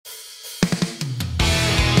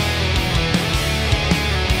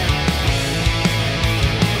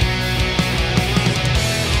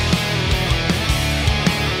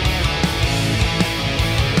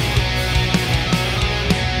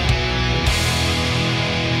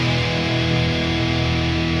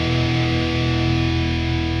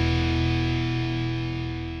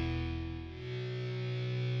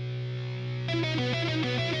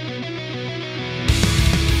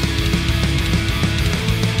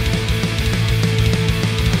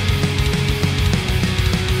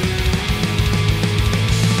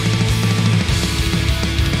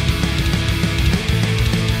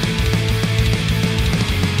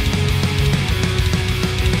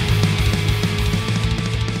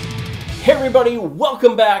Hey everybody,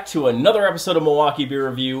 welcome back to another episode of MKE Beer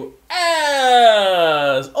Review.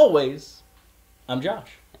 As always, I'm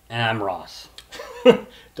Josh. And I'm Ross.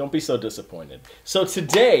 Don't be so disappointed. So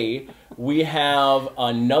today, we have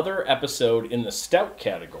another episode in the stout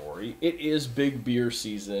category. It is big beer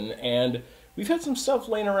season, and we've had some stuff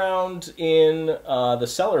laying around in the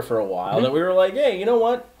cellar for a while that we were like, hey, you know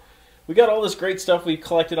what? We got all this great stuff we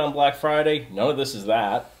collected on Black Friday. None of this is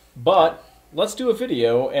that, but let's do a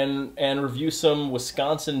video and review some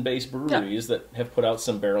Wisconsin-based breweries that have put out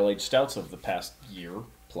some barrel-aged stouts over the past year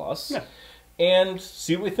plus, and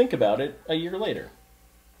see what we think about it a year later.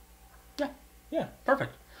 Yeah.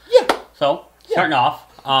 Perfect. Yeah. So, starting off,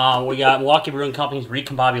 we got MKE Brewing Company's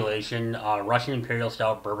Recombobulation, Russian Imperial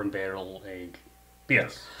Stout Bourbon Barrel-Aged beer.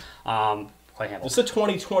 Quite handful. It's a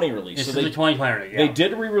 2020 release. This is the 2020 release, They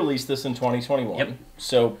did re-release this in 2021. Yep.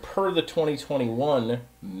 So per the 2021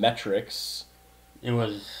 metrics, it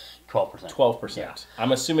was 12%. 12%. Yeah.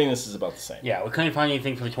 I'm assuming this is about the same. Yeah, we couldn't find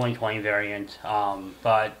anything for the 2020 variant,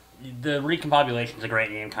 but the Recombobulation is a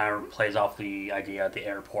great name, kind of plays off the idea at the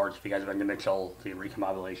airports. If you guys have been to Mitchell, the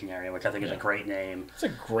Recombobulation area, which I think is a great name. It's a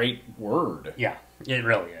great word. Yeah, it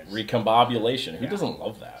really is. Recombobulation. Who doesn't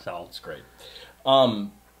love that? So it's great.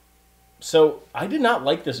 So I did not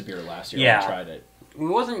like this beer last year when I tried it. We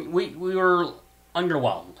were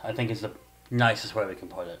underwhelmed, I think is the nicest way we can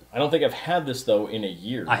put it. I don't think I've had this, though, in a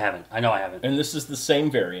year. I haven't. I know I haven't. And this is the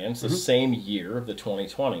same variant, the same year of the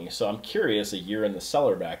 2020. So I'm curious, a year in the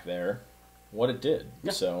cellar back there, what it did.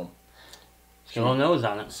 Yeah. So let's get a little nose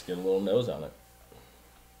on it. Let's get a little nose on it.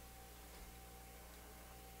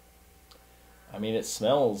 I mean, it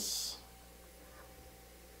smells...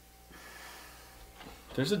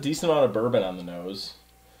 There's a decent amount of bourbon on the nose,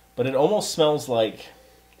 but it almost smells like...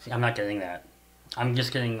 See, I'm not getting that. I'm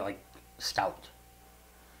just getting, like, stout.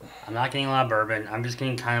 I'm not getting a lot of bourbon. I'm just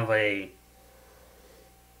getting kind of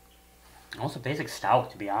almost a basic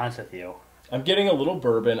stout, to be honest with you. I'm getting a little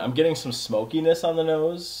bourbon. I'm getting some smokiness on the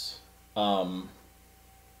nose. I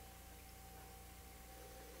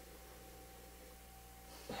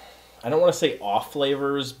don't want to say off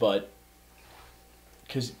flavors, but...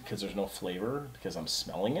 Because there's no flavor, because I'm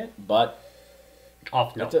smelling it, but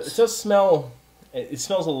off notes. It does smell. It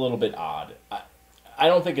smells a little bit odd. I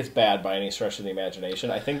don't think it's bad by any stretch of the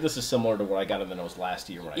imagination. I think this is similar to what I got in the nose last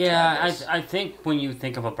year when I tried this. I think when you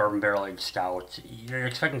think of a bourbon barrel aged stout, you're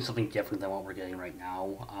expecting something different than what we're getting right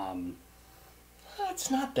now.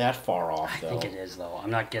 It's not that far off, though. I think it is, though.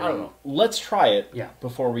 I'm not getting... I don't know. Let's try it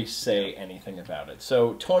before we say Yeah. anything about it.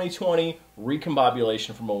 So, 2020,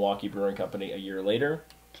 Recombobulation from MKE Brewing Company a year later.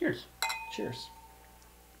 Cheers. Cheers.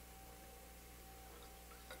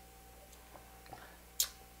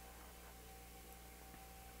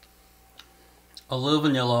 A little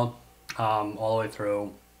vanilla all the way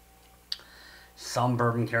through. Some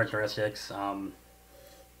bourbon characteristics.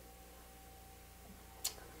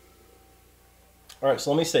 All right,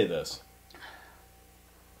 so let me say this.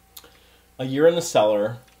 A year in the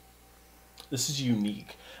cellar. This is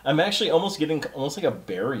unique. I'm actually almost getting like a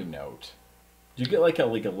berry note. Do you get like a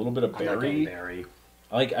little bit of berry? I'm not getting berry.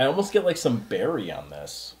 I almost get like some berry on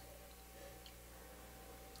this.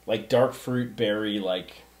 Like dark fruit berry,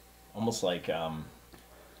 almost like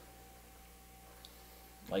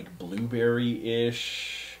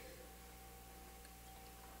blueberry-ish.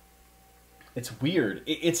 It's weird.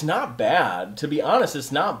 It's not bad. To be honest,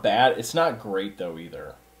 it's not bad. It's not great, though,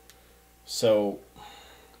 either. So...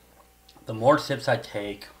 The more sips I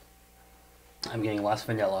take, I'm getting less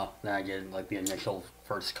vanilla than I did like the initial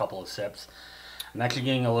first couple of sips. I'm actually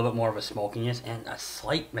getting a little bit more of a smokiness and a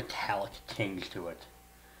slight metallic tinge to it.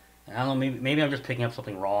 And I don't know, maybe I'm just picking up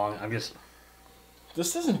something wrong. I'm just...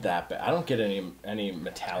 This isn't that bad. I don't get any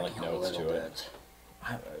metallic notes to it.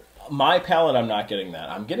 My palate, I'm not getting that.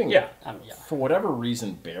 I'm getting, for whatever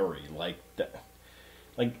reason, berry. Like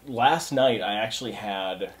last night, I actually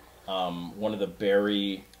had one of the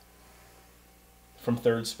berry from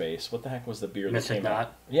Third Space. What the heck was the beer that came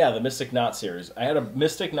out? Yeah, the Mystic Knot series. I had a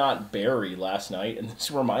Mystic Knot berry last night, and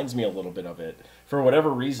this reminds me a little bit of it. For whatever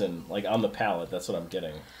reason, like on the palate, that's what I'm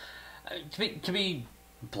getting. To be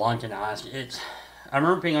blunt and honest, I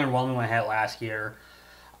remember being underwhelming when I had it last year.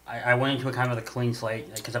 I went into a kind of a clean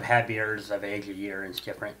slate because I've had beers, I've aged a year, and it's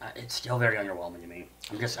different. It's still very underwhelming to me.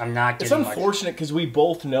 I'm not getting It's unfortunate because we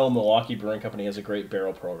both know MKE Brewing Company has a great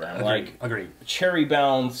barrel program. Agreed. Cherry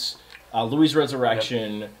Bounce, Louis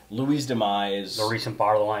Resurrection, Louis Demise. The recent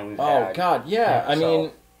barley wine we've had. Oh, God, yeah. I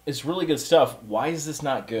mean, it's really good stuff. Why is this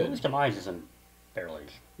not good? Louis Demise isn't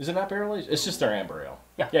barrel-aged. Is it not barrel-aged? It's just their amber ale.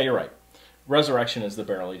 Yeah. Yeah, you're right. Resurrection is the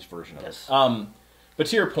barrel-aged version of yes. it. But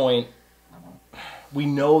to your point, We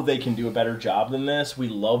know they can do a better job than this. We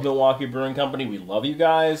love Milwaukee Brewing Company. We love you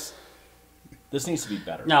guys. This needs to be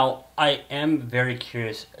better. Now, I am very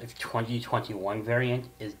curious if 2021 variant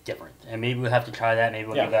is different. And maybe we'll have to try that. Maybe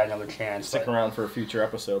we'll give that another chance. Stick around for a future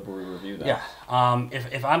episode where we review that. Yeah.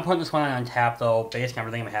 If I'm putting this one on Untappd, though, based on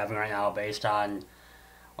everything I'm having right now, based on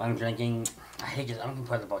what I'm drinking, I'm going to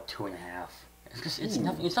put it about 2.5. It's just, it's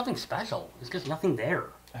nothing. It's nothing special. It's just nothing there.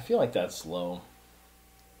 I feel like that's low.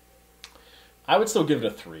 I would still give it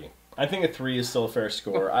a 3. I think a 3 is still a fair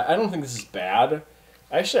score. I don't think this is bad.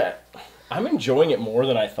 Actually, I'm enjoying it more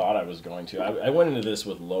than I thought I was going to. I went into this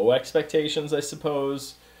with low expectations, I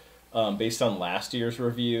suppose, based on last year's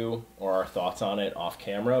review or our thoughts on it off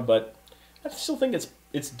camera. But I still think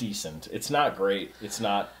it's decent. It's not great. It's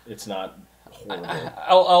not horrible.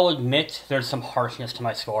 I'll admit there's some harshness to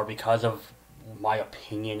my score because of my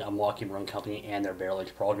opinion on Milwaukee Brewing Company and their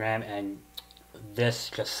barrel-aged program, and this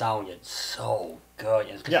just sounded so good.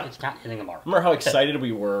 It's not hitting the mark. Remember how excited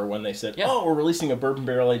we were when they said, "Oh, we're releasing a bourbon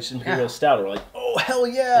barrel-aged imperial stout." We're like, "Oh, hell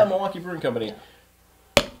yeah, Milwaukee Brewing Company!"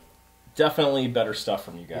 Definitely better stuff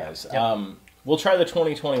from you guys. We'll try the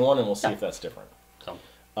 2021 and we'll see if that's different. So,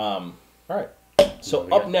 all right. So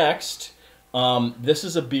up next, this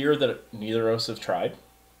is a beer that neither of us have tried,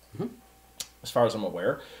 as far as I'm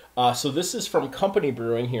aware. So this is from Company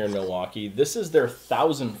Brewing here in Milwaukee. This is their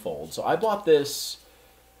Thousandfold. So I bought this,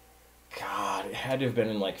 God, it had to have been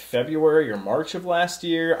in like February or March of last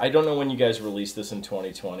year. I don't know when you guys released this in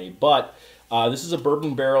 2020, but this is a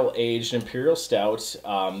bourbon barrel-aged imperial stout.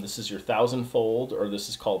 This is your Thousandfold, or this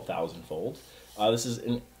is called Thousandfold.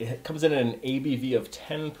 It comes in at an ABV of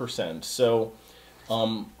 10%. So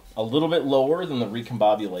a little bit lower than the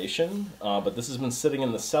Recombobulation, but this has been sitting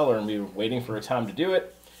in the cellar and we've been waiting for a time to do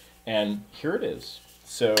it. And here it is.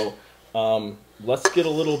 So let's get a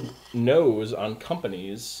little nose on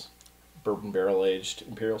Company's bourbon barrel-aged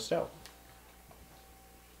imperial stout.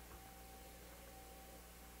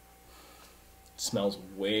 It smells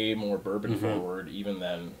way more bourbon forward even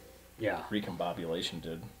than Recombobulation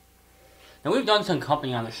did. Now, we've done some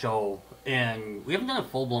Company on the show, and we haven't done a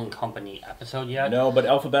full-blown Company episode yet. No, but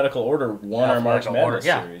Alphabetical Order won our March Madness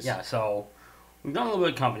series. Yeah, so we've done a little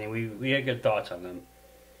bit of Company. We had good thoughts on them.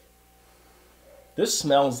 This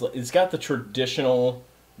smells, it's got the traditional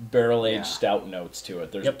barrel-aged stout notes to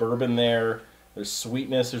it. There's bourbon there, there's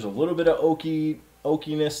sweetness, there's a little bit of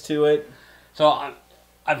oakiness to it. So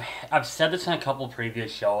I've said this in a couple of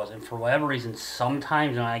previous shows, and for whatever reason,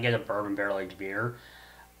 sometimes when I get a bourbon barrel-aged beer,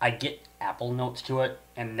 I get apple notes to it,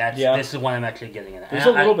 and this is what I'm actually getting in it. There's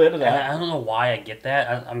a little bit of that. I don't know why I get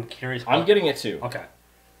that. I'm curious. I'm getting it too. Okay.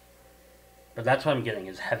 But that's what I'm getting,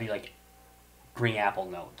 is heavy, like, green apple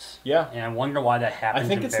notes. Yeah. And I wonder why that happens. I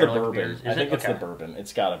think it's the bourbon. I think it's the bourbon.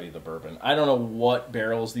 It's got to be the bourbon. I don't know what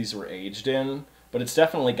barrels these were aged in, but it's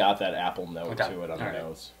definitely got that apple note to it on the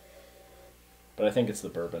nose. But I think it's the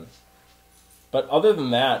bourbon. But other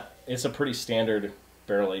than that, it's a pretty standard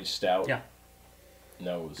barrel-aged stout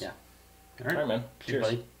nose. Yeah. All right, man. Cheers.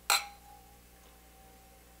 Buddy.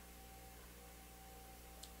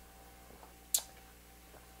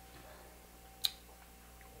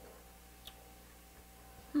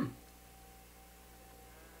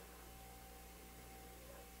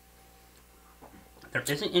 There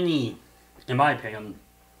isn't any, in my opinion,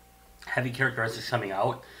 heavy characteristics coming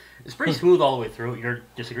out. It's pretty smooth all the way through. You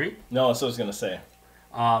disagree? No, that's what I was going to say.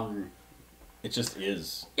 It just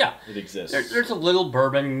is. Yeah. It exists. There's a little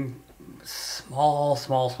bourbon, small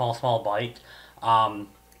bite.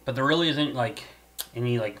 But there really isn't, like,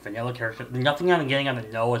 any, like, vanilla character. Nothing I'm getting on the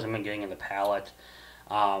nose, I'm getting in the palate.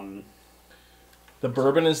 The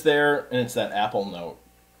bourbon is there, and it's that apple note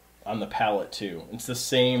on the palate, too. It's the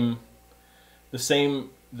same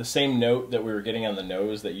note that we were getting on the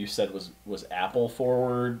nose that you said was apple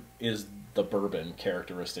forward is the bourbon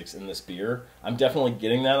characteristics in this beer. I'm definitely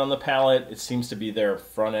getting that on the palate. It seems to be there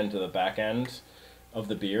front end to the back end of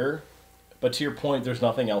the beer. But to your point, there's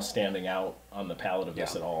nothing else standing out on the palate of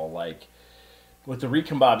this at all. Like, with the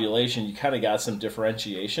Recombobulation, you kind of got some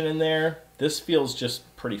differentiation in there. This feels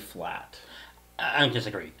just pretty flat. I don't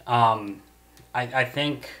disagree. I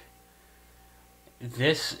think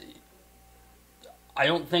this... I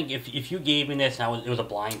don't think if you gave me this and it was a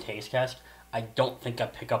blind taste test, I don't think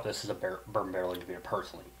I'd pick up this as a bourbon barrel-aged beer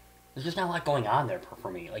personally. There's just not a lot going on there for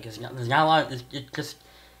me. Like there's not a lot.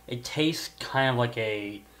 It tastes kind of like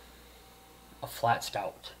a flat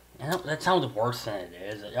stout. And that sounds worse than it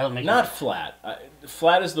is. It doesn't make flat.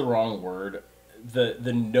 Flat is the wrong word.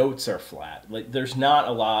 The notes are flat. Like there's not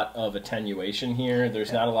a lot of attenuation here.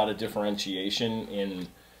 There's not a lot of differentiation in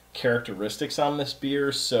characteristics on this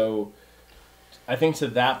beer. So I think to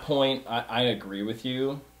that point, I agree with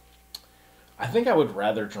you. I think I would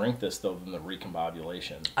rather drink this, though, than the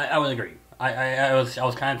Recombobulation. I would agree. I was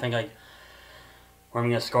kind of thinking, like, where I'm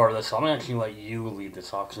going to score this, so I'm going to actually let you lead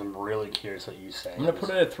this off, because I'm really curious what you say. I'm going to put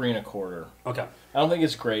it at 3 1/4. Okay. I don't think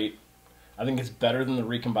it's great. I think it's better than the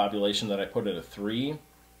Recombobulation that I put at a 3.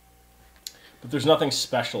 But there's nothing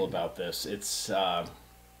special about this. It's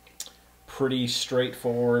pretty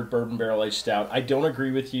straightforward bourbon barrel-aged stout. I don't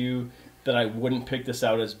agree with you that I wouldn't pick this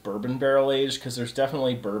out as bourbon barrel-aged, because there's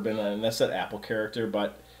definitely bourbon, and that's that apple character,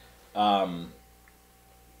 but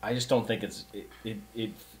I just don't think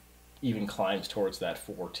it even climbs towards that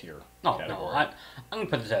 4-tier category. No, I'm going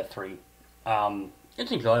to put this at 3.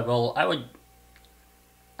 It's enjoyable. I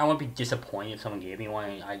wouldn't be disappointed if someone gave me one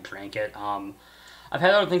and I drank it. I've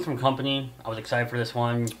had other things from Company. I was excited for this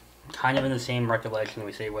one. Kind of in the same recollection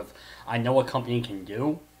we say with, I know what Company can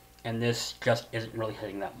do, and this just isn't really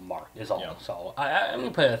hitting that mark, is all. Yeah. So I'm going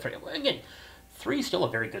to put it at 3. Again, 3 is still a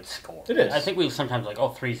very good score. It is. I think we sometimes like,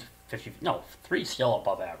 3's 50. No, 3's still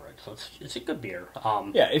above average, so it's a good beer.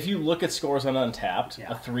 Yeah, if you look at scores on Untappd,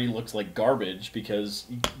 yeah. A 3 looks like garbage because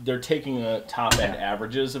they're taking the top-end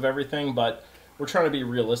averages of everything, but we're trying to be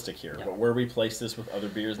realistic here. Yeah. But where we place this with other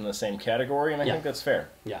beers in the same category, and I think that's fair.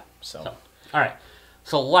 Yeah. So all right.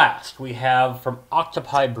 So last, we have from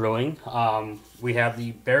Octopi Brewing, we have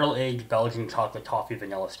the barrel-aged Belgian Chocolate Toffee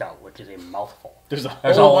Vanilla Stout, which is a mouthful. There's a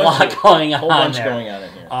lot going on whole bunch there. going on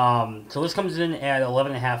in here. So this comes in at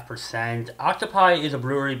 11.5%. Octopi is a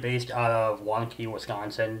brewery based out of Waunakee,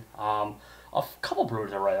 Wisconsin. A couple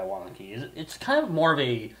brewers are right at Waunakee. It's kind of more of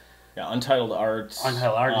a... Yeah, Untitled Arts.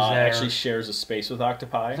 Untitled Arts is there. Actually shares a space with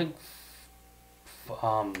Octopi. I think...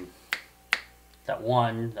 that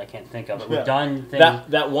one I can't think of it. We've done things.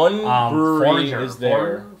 That one brewery Forager. is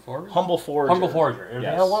there. Forager? Humble Forager. Humble Forager. Are they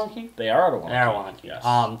out of Waunakee? They are out of Waunakee. They are out of Waunakee.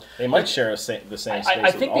 Yes. They might share the same space.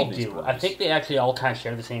 I think with all they these do. breweries. I think they actually all kind of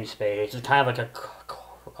share the same space. It's kind of like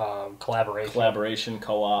a collaboration,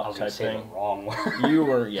 co-op type thing. The wrong word. You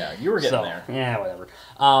were getting there. Yeah, whatever.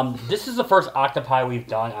 This is the first Octopi we've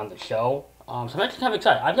done on the show. So I'm actually kind of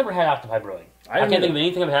excited. I've never had Octopi Brewing. I can't think of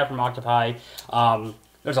anything I've had from Octopi.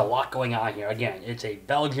 There's a lot going on here. Again, it's a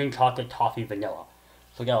Belgian Chocolate Toffee Vanilla.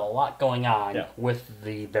 So we got a lot going on with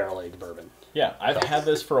the barrel-aged bourbon. Yeah, I've had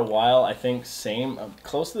this for a while. I think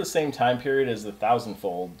close to the same time period as the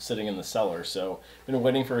Thousandfold sitting in the cellar. So been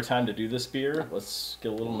waiting for a time to do this beer. Let's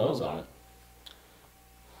get a little nose on it.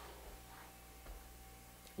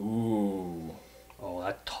 Ooh. Oh,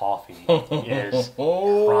 that toffee is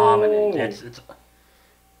prominent. It's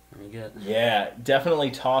let me get. Yeah,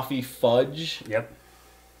 definitely toffee fudge. Yep.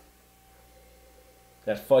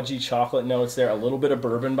 That fudgy chocolate notes there. A little bit of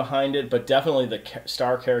bourbon behind it, but definitely the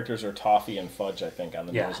star characters are toffee and fudge, I think, on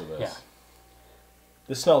the nose of this. Yeah.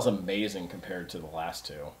 This smells amazing compared to the last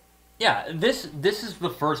two. Yeah, this is the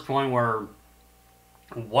first one where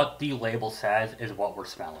what the label says is what we're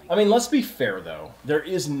smelling. I mean, let's be fair, though. There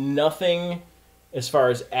is nothing as far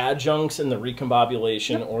as adjuncts in the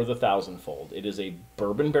Recombobulation or the Thousandfold. It is a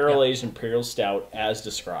bourbon barrel-aged imperial stout as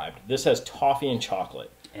described. This has toffee and chocolate.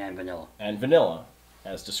 And vanilla. And vanilla,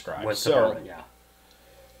 as described. With the bourbon, yeah.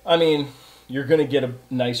 I mean, you're going to get a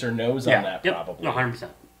nicer nose on that, probably. 100%.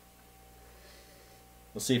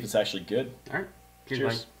 Let's see if it's actually good. All right.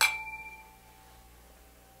 Cheers.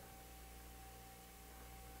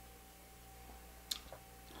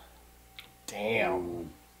 Damn. Ooh.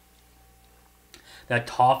 That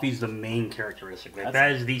toffee's the main characteristic.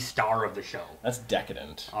 That is the star of the show. That's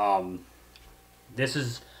decadent. This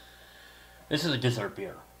is a dessert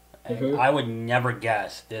beer. I would never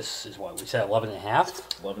guess this is what we said 11.5.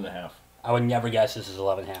 11.5. I would never guess this is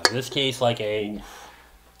 11.5. In this case, like a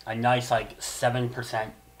nice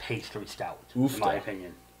 7% pastry stout. Oofta. In my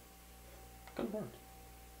opinion. Good word.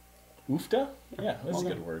 Oofta? Yeah, that's a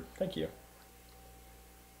good word. Thank you.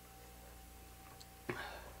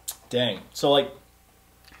 Dang. So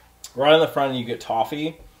right on the front you get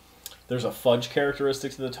toffee. There's a fudge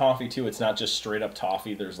characteristic to the toffee too. It's not just straight up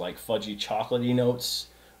toffee. There's fudgy chocolatey notes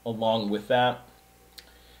along with that.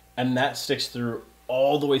 And that sticks through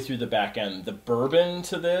all the way through the back end. The bourbon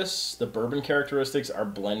to this, the bourbon characteristics are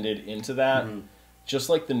blended into that. Mm-hmm. Just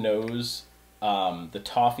like the nose, the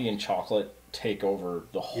toffee and chocolate take over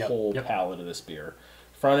the whole palate of this beer.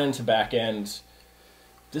 Front end to back end,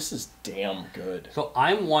 this is damn good. So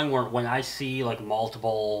I'm one where when I see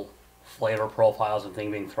multiple flavor profiles and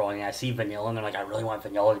things being thrown in, I see vanilla and I'm I really want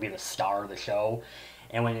vanilla to be the star of the show.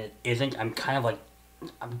 And when it isn't, I'm kind of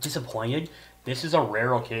I'm disappointed. This is a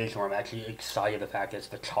rare occasion where I'm actually excited the fact that it's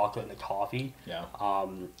the chocolate and the toffee. Yeah.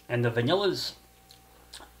 And the vanilla's,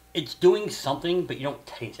 it's doing something, but you don't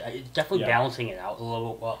taste it. It's definitely Yeah. balancing it out a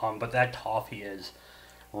little. But that toffee is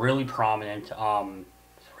really prominent.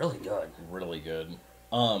 It's really good. Really good.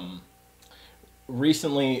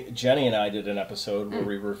 Recently, Jenny and I did an episode where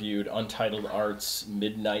we reviewed Untitled Art's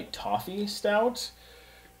Midnight Toffee Stout.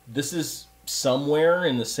 This is somewhere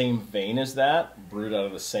in the same vein as that, brewed out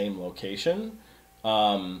of the same location.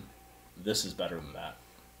 This is better than that.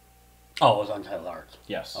 Oh, it was Untitled Arts.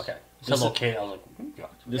 Yes. Okay. This So is- okay, I was like, yeah,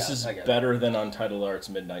 This yeah, is I get it. better than Untitled Art's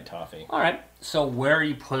Midnight Toffee. All right. So where are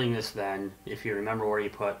you putting this then? If you remember where you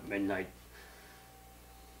put Midnight.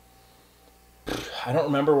 I don't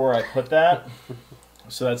remember where I put that,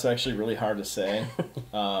 so that's actually really hard to say.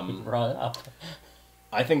 Brought it up.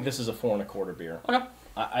 I think this is a 4 1/4 beer. Okay.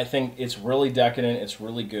 I think it's really decadent. It's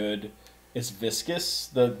really good. It's viscous.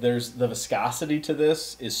 There's the viscosity to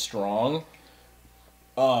this is strong.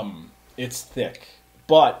 It's thick,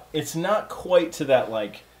 but it's not quite to that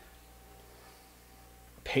like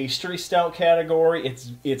pastry stout category.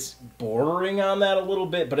 It's bordering on that a little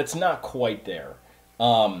bit, but it's not quite there.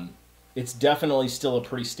 It's definitely still a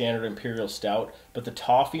pretty standard imperial stout, but the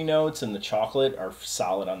toffee notes and the chocolate are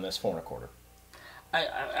solid on this 4 1/4.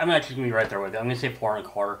 I'm actually going to be right there with you. I'm going to say 4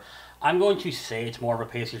 1/4. I'm going to say it's more of a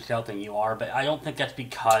pastry stout than you are, but I don't think that's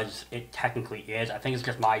because it technically is. I think it's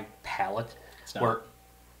just my palate. It's not. Where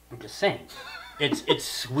I'm just saying, it's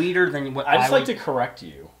sweeter than what I just like would... to correct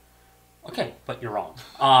you. Okay, but you're wrong.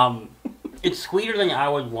 It's sweeter than I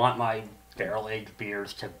would want my barrel-aged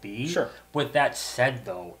beers to be. Sure. With that said,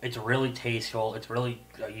 though, it's really tasteful. It's really,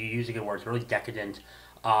 you use a good word, it's really decadent.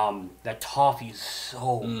 That toffee is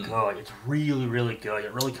so good. It's really, really good.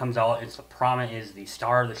 It really comes out. It's the prominent is the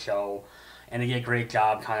star of the show, and they did a great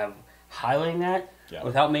job kind of highlighting that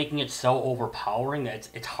without making it so overpowering that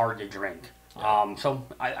it's hard to drink. Yeah. So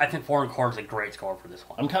I think 4 1/4 is a great score for this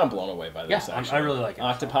one. I'm kind of blown away by this. Yeah, actually. I really like it.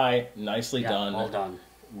 Octopi, nicely done. Well done.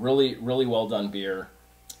 Really, really well done beer.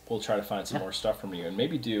 We'll try to find some more stuff from you and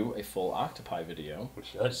maybe do a full Octopi video We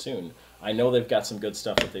should. soon. I know they've got some good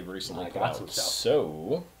stuff that they've recently I put got out. some stuff.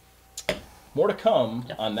 So, more to come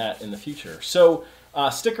on that in the future. So,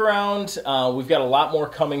 stick around. We've got a lot more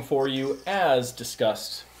coming for you as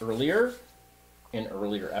discussed earlier in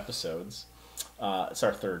earlier episodes. It's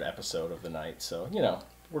our 3rd episode of the night, so, you know,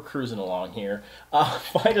 we're cruising along here.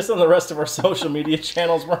 Find us on the rest of our social media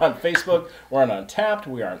channels. We're on Facebook, we're on Untappd,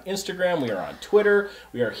 we are on Instagram, we are on Twitter,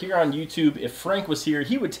 we are here on YouTube. If Frank was here,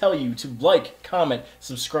 he would tell you to like, comment,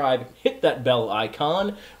 subscribe, hit that bell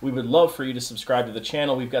icon. We would love for you to subscribe to the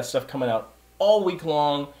channel. We've got stuff coming out all week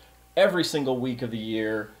long, every single week of the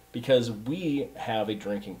year, because we have a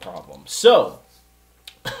drinking problem. So,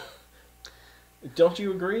 don't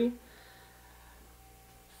you agree?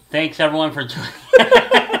 Thanks, everyone, for joining.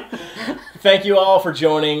 Thank you all for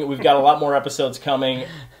joining. We've got a lot more episodes coming.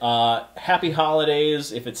 Happy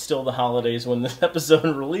holidays, if it's still the holidays when this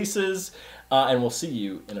episode releases. And we'll see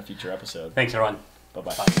you in a future episode. Thanks, everyone.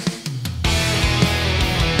 Bye-bye. Bye.